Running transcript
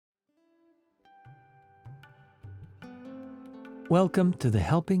Welcome to the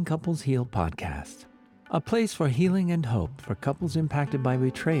Helping Couples Heal podcast, a place for healing and hope for couples impacted by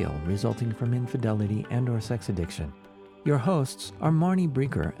betrayal resulting from infidelity and/or sex addiction. Your hosts are Marnie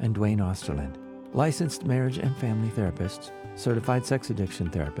Breeker and Dwayne Osterland, licensed marriage and family therapists, certified sex addiction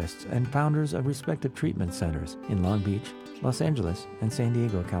therapists, and founders of respective treatment centers in Long Beach, Los Angeles, and San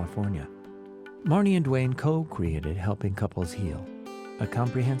Diego, California. Marnie and Dwayne co-created Helping Couples Heal, a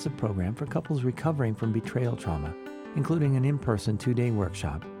comprehensive program for couples recovering from betrayal trauma, including an in-person 2-day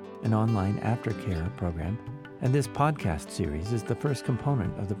workshop, an online aftercare program, and this podcast series is the first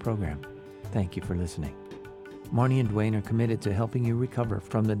component of the program. Thank you for listening. Marnie and Dwayne are committed to helping you recover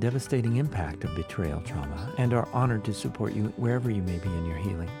from the devastating impact of betrayal trauma and are honored to support you wherever you may be in your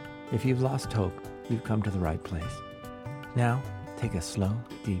healing. If you've lost hope, you've come to the right place. Now, take a slow,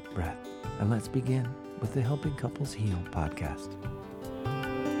 deep breath, and let's begin with the Helping Couples Heal podcast.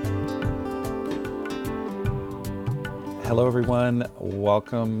 Hello, everyone.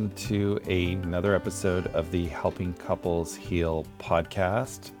 Welcome to another episode of the Helping Couples Heal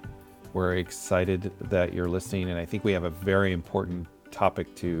podcast. We're excited that you're listening, and I think we have a very important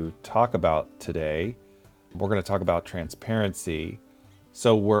topic to talk about today. We're going to talk about transparency.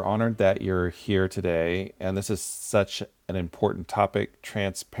 So we're honored that you're here today, and this is such an important topic.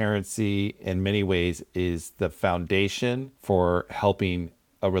 Transparency, in many ways, is the foundation for helping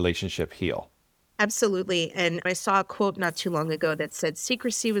a relationship heal. Absolutely. And I saw a quote not too long ago that said,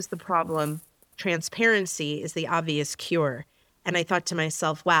 secrecy was the problem, transparency is the obvious cure. And I thought to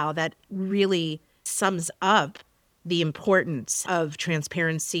myself, wow, that really sums up the importance of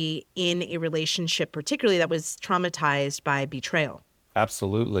transparency in a relationship, particularly that was traumatized by betrayal.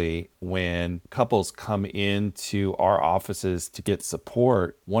 Absolutely. When couples come into our offices to get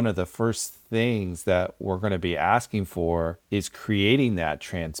support, one of the first things that we're going to be asking for is creating that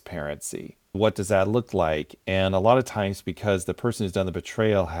transparency. What does that look like? And a lot of times, because the person who's done the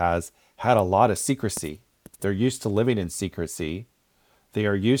betrayal has had a lot of secrecy, they're used to living in secrecy. They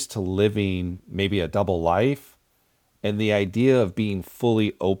are used to living maybe a double life. And the idea of being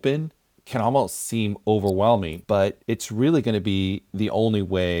fully open can almost seem overwhelming, but it's really going to be the only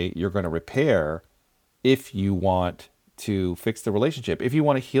way you're going to repair if you want to fix the relationship, if you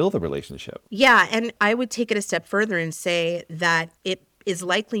want to heal the relationship. Yeah, and I would take it a step further and say that it is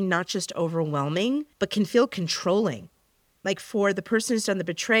likely not just overwhelming, but can feel controlling. Like for the person who's done the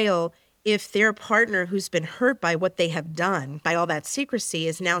betrayal, if their partner who's been hurt by what they have done, by all that secrecy,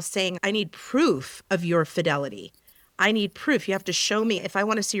 is now saying, I need proof of your fidelity. I need proof. You have to show me if I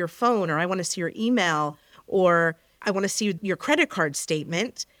want to see your phone, or I want to see your email, or I want to see your credit card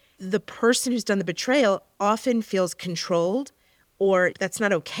statement. The person who's done the betrayal often feels controlled, or that's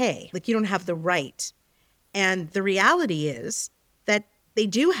not okay. Like you don't have the right. And the reality is that they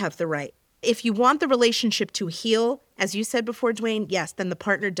do have the right. If you want the relationship to heal, as you said before, Dwayne, yes, then the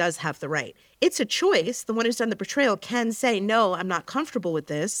partner does have the right. It's a choice. The one who's done the betrayal can say, no, I'm not comfortable with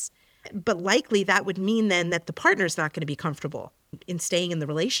this. But likely that would mean then that the partner's not going to be comfortable in staying in the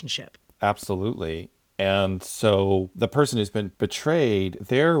relationship. Absolutely. And so the person who's been betrayed,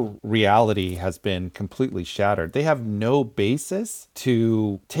 their reality has been completely shattered. They have no basis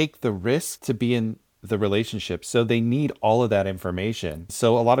to take the risk to be in the relationship. So they need all of that information.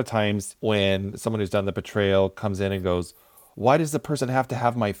 So a lot of times when someone who's done the betrayal comes in and goes, why does the person have to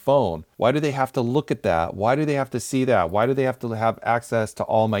have my phone? Why do they have to look at that? Why do they have to see that? Why do they have to have access to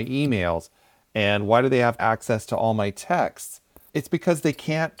all my emails? And why do they have access to all my texts? It's because they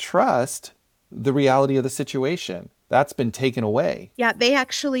can't trust the reality of the situation. That's been taken away. Yeah, they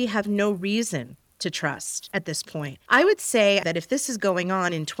actually have no reason to trust at this point. I would say that if this is going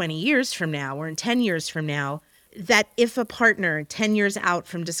on in 20 years from now or in 10 years from now, that if a partner 10 years out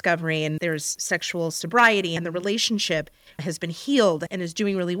from discovery and there's sexual sobriety and the relationship has been healed and is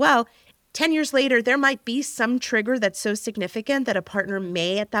doing really well, 10 years later, there might be some trigger that's so significant that a partner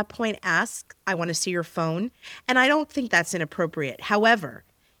may at that point ask, I want to see your phone. And I don't think that's inappropriate. However,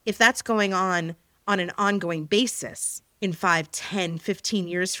 if that's going on an ongoing basis in 5, 10, 15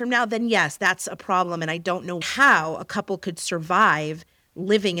 years from now, then yes, that's a problem. And I don't know how a couple could survive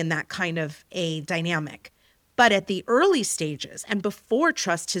living in that kind of a dynamic. But at the early stages and before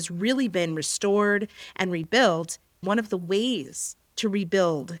trust has really been restored and rebuilt, one of the ways to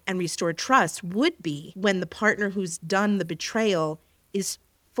rebuild and restore trust would be when the partner who's done the betrayal is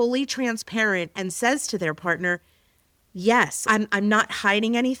fully transparent and says to their partner, yes, I'm not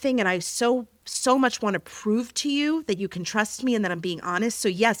hiding anything, and I so much want to prove to you that you can trust me and that I'm being honest. So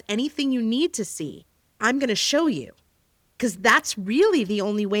yes, anything you need to see, I'm going to show you. Because that's really the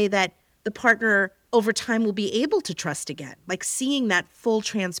only way that the partner over time will be able to trust again, like seeing that full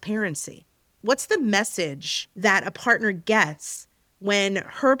transparency. What's the message that a partner gets when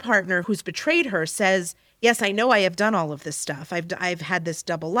her partner who's betrayed her says, yes, I know I have done all of this stuff. I've had this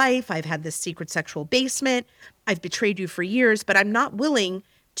double life. I've had this secret sexual basement. I've betrayed you for years, but I'm not willing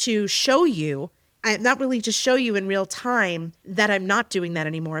to show you. I'm not willing to show you in real time that I'm not doing that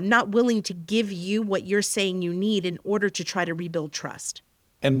anymore. I'm not willing to give you what you're saying you need in order to try to rebuild trust.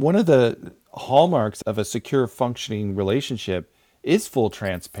 And one of the hallmarks of a secure, functioning relationship is full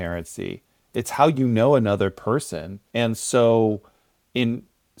transparency. It's how you know another person. And so in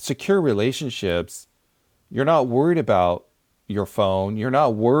secure relationships, you're not worried about your phone. You're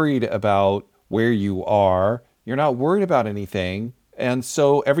not worried about where you are. You're not worried about anything. And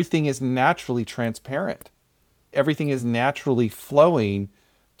so everything is naturally transparent. Everything is naturally flowing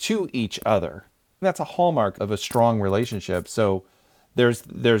to each other. That's a hallmark of a strong relationship. So there's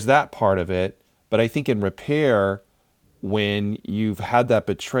that part of it. But I think in repair, when you've had that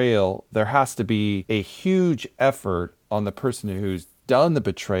betrayal, there has to be a huge effort on the person who's done the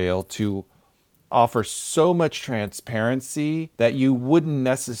betrayal to offer so much transparency that you wouldn't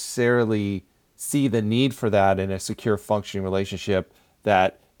necessarily see the need for that in a secure, functioning relationship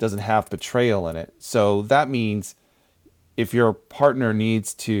that doesn't have betrayal in it. So that means if your partner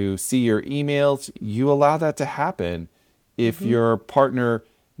needs to see your emails, you allow that to happen. If your partner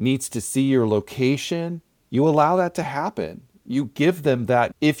needs to see your location, you allow that to happen. You give them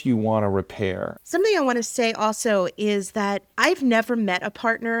that if you want to repair. Something I want to say also is that I've never met a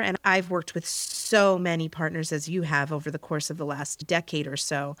partner, and I've worked with so many partners as you have over the course of the last decade or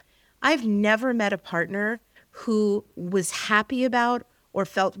so. I've never met a partner who was happy about or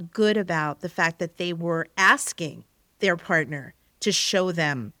felt good about the fact that they were asking their partner to show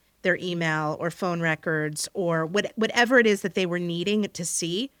them their email or phone records or whatever it is that they were needing to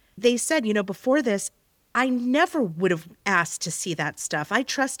see. They said, before this, I never would have asked to see that stuff. I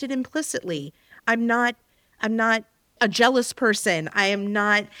trusted implicitly. I'm not a jealous person. I am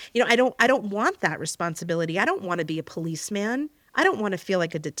not, I don't want that responsibility. I don't want to be a policeman. I don't want to feel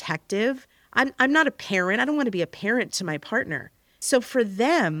like a detective. I'm not a parent. I don't want to be a parent to my partner. So for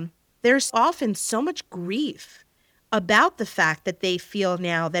them, there's often so much grief about the fact that they feel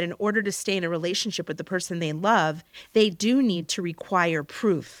now that in order to stay in a relationship with the person they love, they do need to require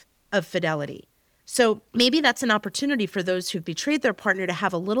proof of fidelity. So maybe that's an opportunity for those who've betrayed their partner to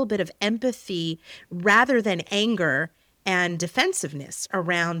have a little bit of empathy rather than anger and defensiveness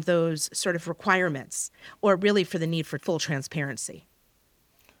around those sort of requirements, or really for the need for full transparency.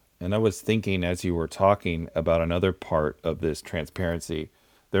 And I was thinking as you were talking about another part of this transparency.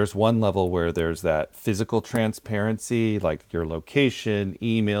 There's one level where there's that physical transparency, like your location,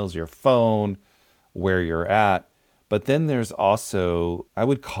 emails, your phone, where you're at. But then there's also, I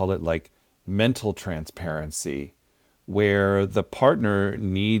would call it like mental transparency, where the partner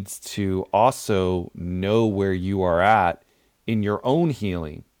needs to also know where you are at in your own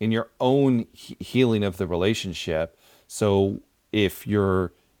healing, in your own healing of the relationship. So if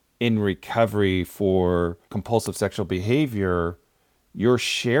you're in recovery for compulsive sexual behavior, you're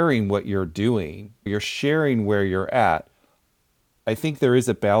sharing what you're doing. You're sharing where you're at. I think there is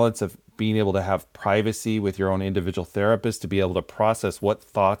a balance of being able to have privacy with your own individual therapist to be able to process what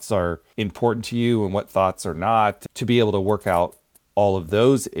thoughts are important to you and what thoughts are not, to be able to work out all of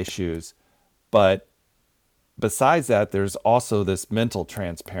those issues. But besides that, there's also this mental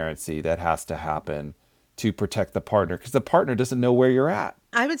transparency that has to happen to protect the partner, because the partner doesn't know where you're at.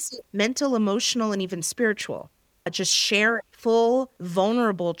 I would say mental, emotional, and even spiritual. Just share full,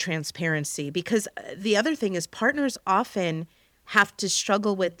 vulnerable transparency, because the other thing is partners often have to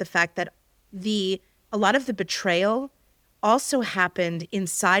struggle with the fact that a lot of the betrayal also happened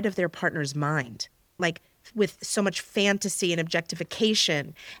inside of their partner's mind, like with so much fantasy and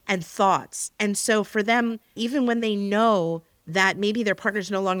objectification and thoughts. And so for them, even when they know that maybe their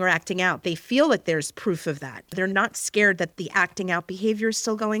partner's no longer acting out, they feel like there's proof of that. They're not scared that the acting out behavior is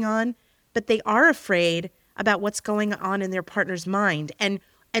still going on, but they are afraid about what's going on in their partner's mind. And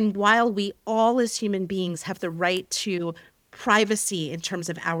while we all as human beings have the right to privacy in terms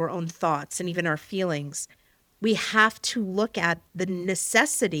of our own thoughts and even our feelings, we have to look at the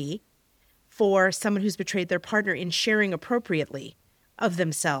necessity for someone who's betrayed their partner in sharing appropriately of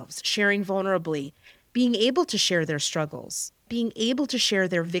themselves, sharing vulnerably, being able to share their struggles, being able to share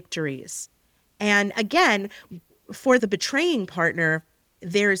their victories. And again, for the betraying partner,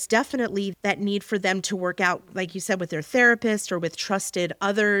 there's definitely that need for them to work out, like you said, with their therapist or with trusted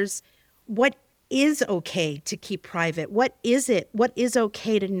others. What is okay to keep private? What is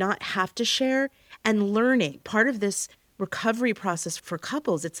okay to not have to share? And learning, part of this recovery process for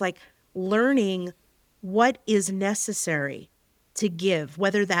couples, it's like learning what is necessary to give,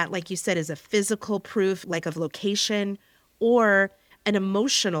 whether that, like you said, is a physical proof, like of location, or an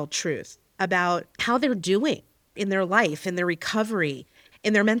emotional truth about how they're doing in their life, in their recovery,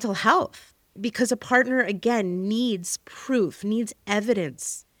 in their mental health. Because a partner, again, needs proof, needs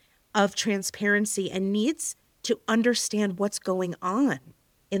evidence of transparency, and needs to understand what's going on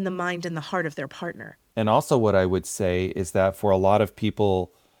in the mind and the heart of their partner. And also, what I would say is that for a lot of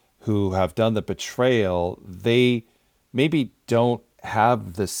people who have done the betrayal, they maybe don't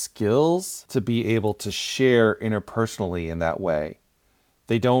have the skills to be able to share interpersonally in that way.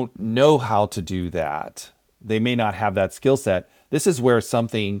 They don't know how to do that. They may not have that skill set. This is where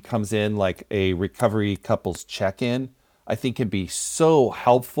something comes in like a recovery couples check-in, I think can be so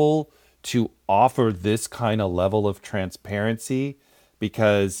helpful to offer this kind of level of transparency,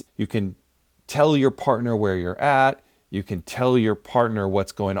 because you can tell your partner where you're at. You can tell your partner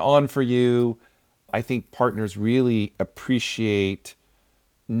what's going on for you. I think partners really appreciate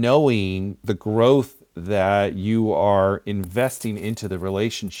knowing the growth that you are investing into the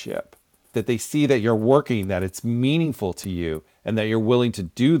relationship, that they see that you're working, that it's meaningful to you, and that you're willing to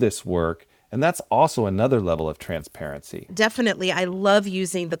do this work. And that's also another level of transparency. Definitely. I love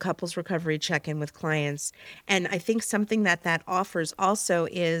using the couples recovery check-in with clients. And I think something that offers also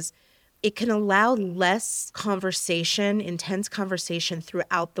is it can allow less conversation, intense conversation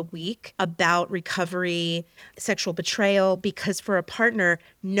throughout the week about recovery, sexual betrayal, because for a partner,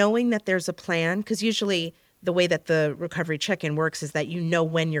 knowing that there's a plan, because usually the way that the recovery check-in works is that you know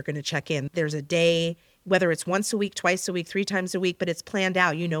when you're going to check in. There's a day, whether it's once a week, twice a week, 3 times a week, but it's planned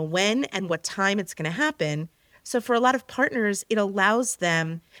out. You know when and what time it's going to happen. So for a lot of partners, it allows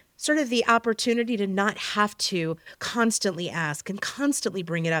them sort of the opportunity to not have to constantly ask and constantly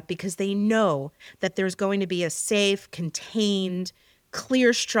bring it up, because they know that there's going to be a safe, contained,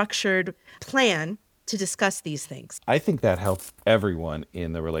 clear, structured plan to discuss these things. I think that helps everyone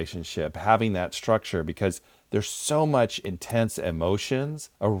in the relationship, having that structure, because there's so much intense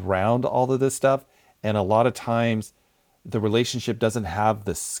emotions around all of this stuff. And a lot of times the relationship doesn't have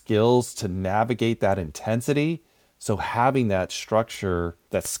the skills to navigate that intensity. So having that structure,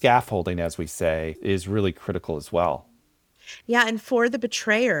 that scaffolding, as we say, is really critical as well. Yeah, and for the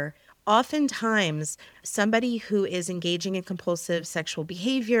betrayer, oftentimes somebody who is engaging in compulsive sexual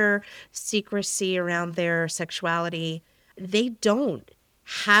behavior, secrecy around their sexuality, they don't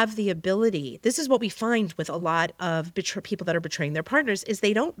have the ability. This is what we find with a lot of people that are betraying their partners, is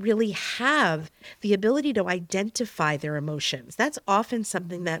they don't really have the ability to identify their emotions. That's often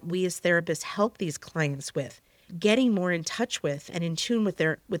something that we as therapists help these clients with, getting more in touch with and in tune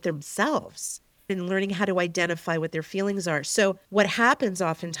with themselves, and learning how to identify what their feelings are. So what happens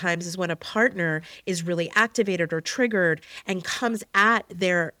oftentimes is when a partner is really activated or triggered and comes at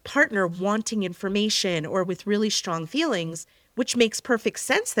their partner wanting information or with really strong feelings, which makes perfect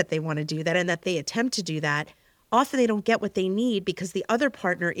sense that they want to do that and that they attempt to do that, often they don't get what they need because the other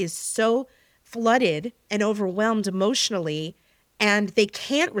partner is so flooded and overwhelmed emotionally, and they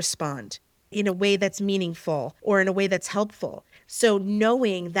can't respond in a way that's meaningful or in a way that's helpful. So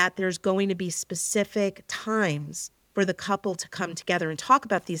knowing that there's going to be specific times for the couple to come together and talk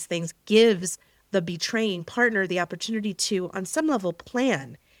about these things gives the betraying partner the opportunity to, on some level,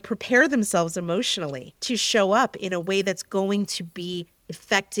 plan, prepare themselves emotionally to show up in a way that's going to be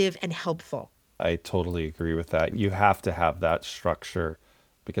effective and helpful. I totally agree with that. You have to have that structure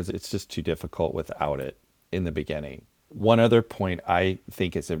because it's just too difficult without it in the beginning. One other point I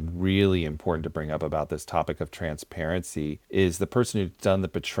think is really important to bring up about this topic of transparency is the person who's done the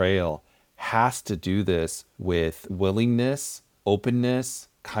betrayal has to do this with willingness, openness,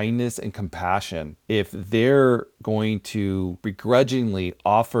 kindness, and compassion. If they're going to begrudgingly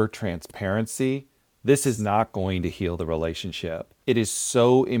offer transparency, this is not going to heal the relationship. It is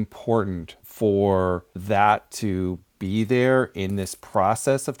so important for that to be there in this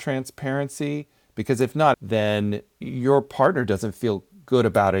process of transparency, because if not, then your partner doesn't feel good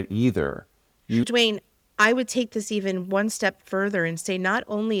about it either. Dwayne, I would take this even one step further and say not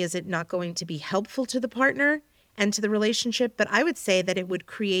only is it not going to be helpful to the partner and to the relationship, but I would say that it would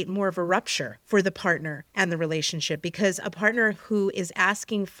create more of a rupture for the partner and the relationship, because a partner who is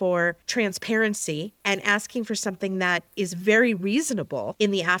asking for transparency and asking for something that is very reasonable in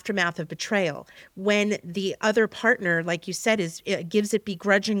the aftermath of betrayal, when the other partner, like you said, gives it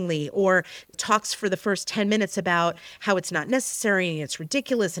begrudgingly or talks for the first 10 minutes about how it's not necessary and it's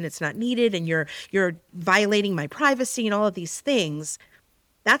ridiculous and it's not needed and you're violating my privacy and all of these things,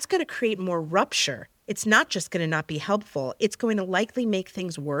 that's going to create more rupture. It's not just going to not be helpful. It's going to likely make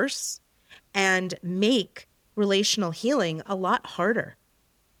things worse and make relational healing a lot harder.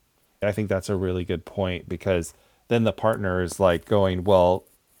 I think that's a really good point, because then the partner is like going, well,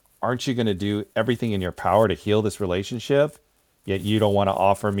 aren't you going to do everything in your power to heal this relationship? Yet you don't want to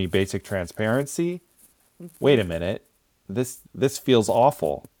offer me basic transparency? Wait a minute. This feels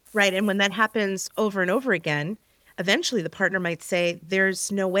awful. Right. And when that happens over and over again, eventually the partner might say,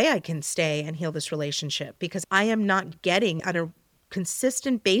 there's no way I can stay and heal this relationship because I am not getting on a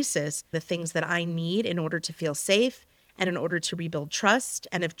consistent basis the things that I need in order to feel safe and in order to rebuild trust.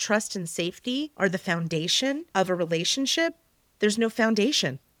 And if trust and safety are the foundation of a relationship, there's no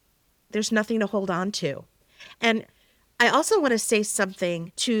foundation. There's nothing to hold on to. And I also want to say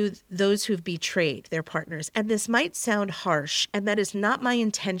something to those who've betrayed their partners. And this might sound harsh, and that is not my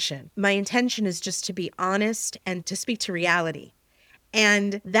intention. My intention is just to be honest and to speak to reality.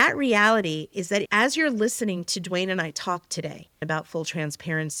 And that reality is that as you're listening to Dwayne and I talk today about full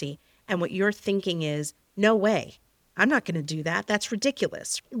transparency, and what you're thinking is, no way, I'm not going to do that. That's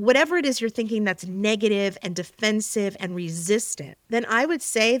ridiculous. Whatever it is you're thinking that's negative and defensive and resistant, then I would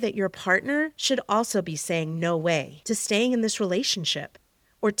say that your partner should also be saying no way to staying in this relationship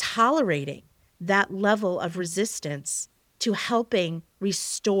or tolerating that level of resistance to helping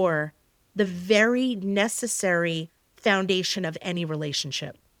restore the very necessary foundation of any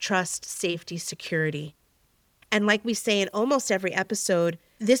relationship: trust, safety, security. And like we say in almost every episode,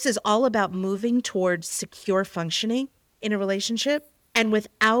 this is all about moving towards secure functioning in a relationship. And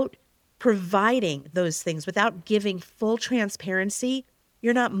without providing those things, without giving full transparency,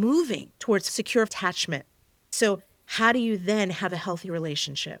 you're not moving towards secure attachment. So how do you then have a healthy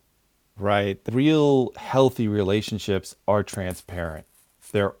relationship? Right. The real healthy relationships are transparent.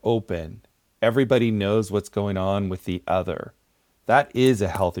 They're open. Everybody knows what's going on with the other. That is a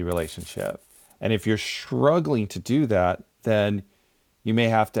healthy relationship. And if you're struggling to do that, then you may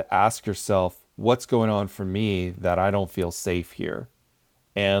have to ask yourself, what's going on for me that I don't feel safe here?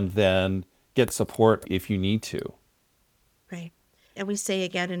 And then get support if you need to. Right. And we say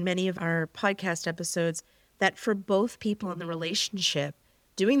again in many of our podcast episodes that for both people in the relationship,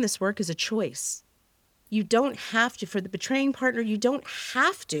 doing this work is a choice. You don't have to, for the betraying partner, you don't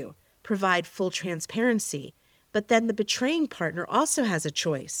have to provide full transparency. But then the betraying partner also has a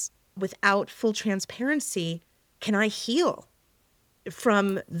choice. Without full transparency, can I heal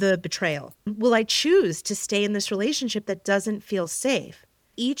from the betrayal? Will I choose to stay in this relationship that doesn't feel safe?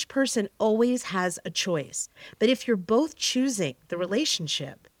 Each person always has a choice. But if you're both choosing the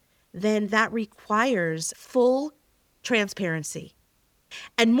relationship, then that requires full transparency.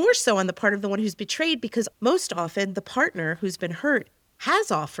 And more so on the part of the one who's betrayed, because most often the partner who's been hurt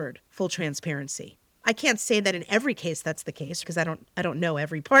has offered full transparency. I can't say that in every case that's the case because I don't know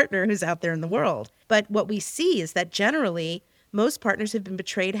every partner who's out there in the world. But what we see is that generally most partners who've been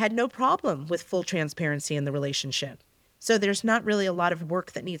betrayed had no problem with full transparency in the relationship. So there's not really a lot of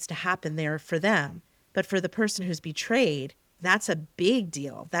work that needs to happen there for them. But for the person who's betrayed, that's a big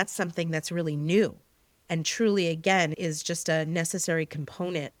deal. That's something that's really new and truly, again, is just a necessary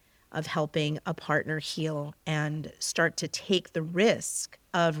component of helping a partner heal and start to take the risk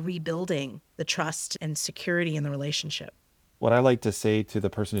of rebuilding the trust and security in the relationship. What I like to say to the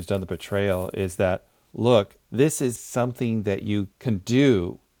person who's done the betrayal is that, look, this is something that you can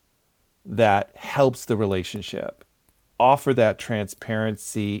do that helps the relationship. Offer that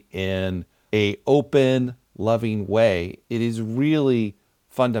transparency in an open, loving way. It is really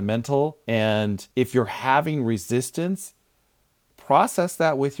fundamental. And if you're having resistance, process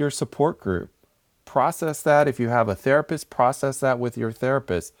that with your support group. Process that if you have a therapist, process that with your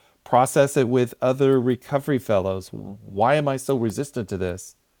therapist. Process it with other recovery fellows. Why am I so resistant to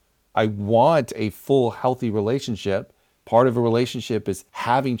this? I want a full, healthy relationship. Part of a relationship is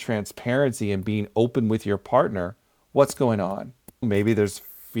having transparency and being open with your partner. What's going on? Maybe there's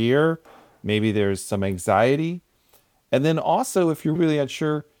fear. Maybe there's some anxiety. And then also, if you're really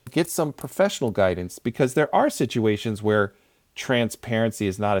unsure, get some professional guidance, because there are situations where transparency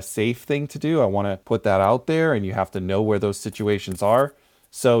is not a safe thing to do. I want to put that out there, and you have to know where those situations are.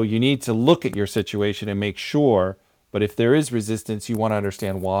 So you need to look at your situation and make sure. But if there is resistance, you want to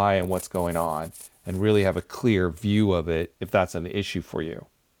understand why and what's going on and really have a clear view of it if that's an issue for you.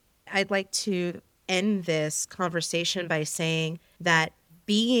 I'd like to end this conversation by saying that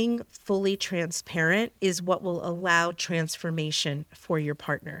being fully transparent is what will allow transformation for your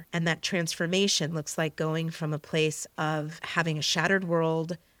partner. And that transformation looks like going from a place of having a shattered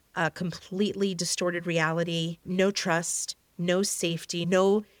world, a completely distorted reality, no trust, no safety,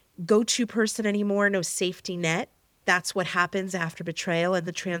 no go-to person anymore, no safety net. That's what happens after betrayal. And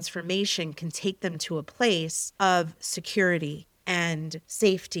the transformation can take them to a place of security and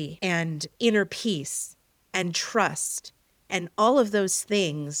safety and inner peace and trust and all of those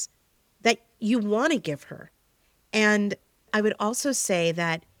things that you want to give her. And I would also say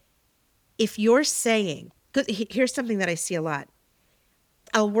that if you're saying, because here's something that I see a lot.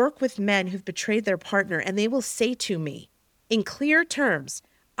 I'll work with men who've betrayed their partner, and they will say to me in clear terms,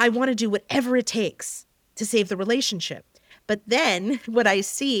 I want to do whatever it takes to save the relationship. But then what I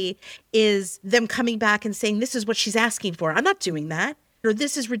see is them coming back and saying, this is what she's asking for. I'm not doing that. Or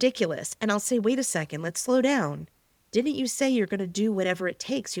this is ridiculous. And I'll say, wait a second, let's slow down. Didn't you say you're going to do whatever it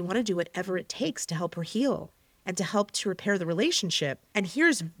takes? You want to do whatever it takes to help her heal and to help to repair the relationship. And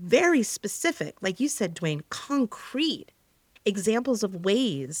here's very specific, like you said, Dwayne, concrete examples of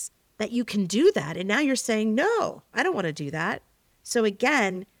ways that you can do that. And now you're saying, no, I don't want to do that. So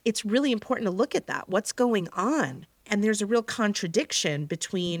again, it's really important to look at that. What's going on? And there's a real contradiction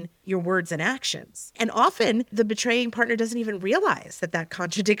between your words and actions. And often the betraying partner doesn't even realize that that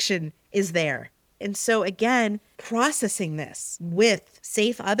contradiction is there. And so again, processing this with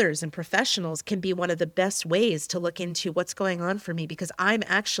safe others and professionals can be one of the best ways to look into what's going on for me, because I'm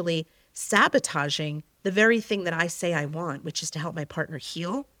actually sabotaging the very thing that I say I want, which is to help my partner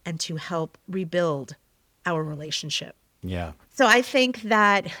heal and to help rebuild our relationship. Yeah. So I think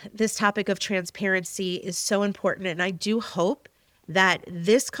that this topic of transparency is so important. And I do hope that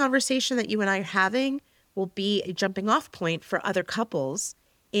this conversation that you and I are having will be a jumping off point for other couples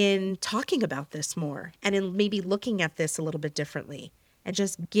in talking about this more and in maybe looking at this a little bit differently and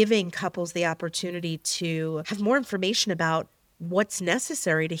just giving couples the opportunity to have more information about what's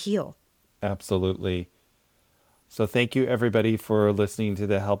necessary to heal. Absolutely. So thank you, everybody, for listening to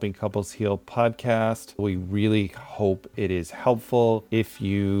the Helping Couples Heal podcast. We really hope it is helpful. If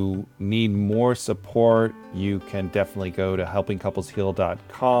you need more support, you can definitely go to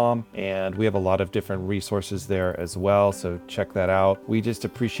helpingcouplesheal.com. And we have a lot of different resources there as well. So check that out. We just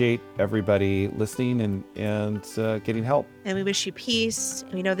appreciate everybody listening and getting help. And we wish you peace.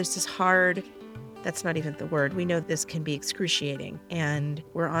 We know this is hard. That's not even the word. We know this can be excruciating, and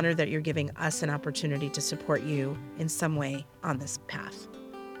we're honored that you're giving us an opportunity to support you in some way on this path.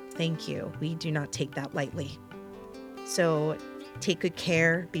 Thank you. We do not take that lightly. So take good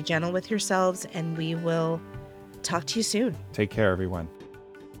care, be gentle with yourselves, and we will talk to you soon. Take care, everyone.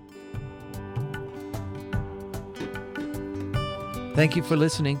 Thank you for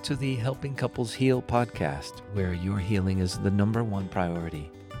listening to the Helping Couples Heal podcast, where your healing is the #1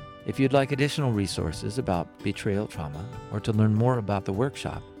 priority. If you'd like additional resources about betrayal trauma or to learn more about the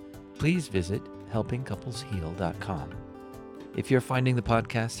workshop, please visit helpingcouplesheal.com. If you're finding the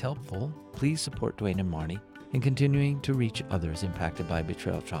podcast helpful, please support Dwayne and Marnie in continuing to reach others impacted by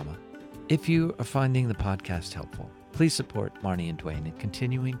betrayal trauma. If you are finding the podcast helpful, please support Marnie and Dwayne in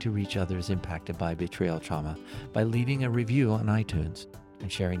continuing to reach others impacted by betrayal trauma by leaving a review on iTunes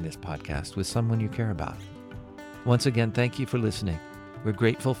and sharing this podcast with someone you care about. Once again, thank you for listening. We're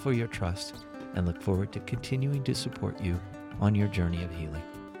grateful for your trust and look forward to continuing to support you on your journey of healing.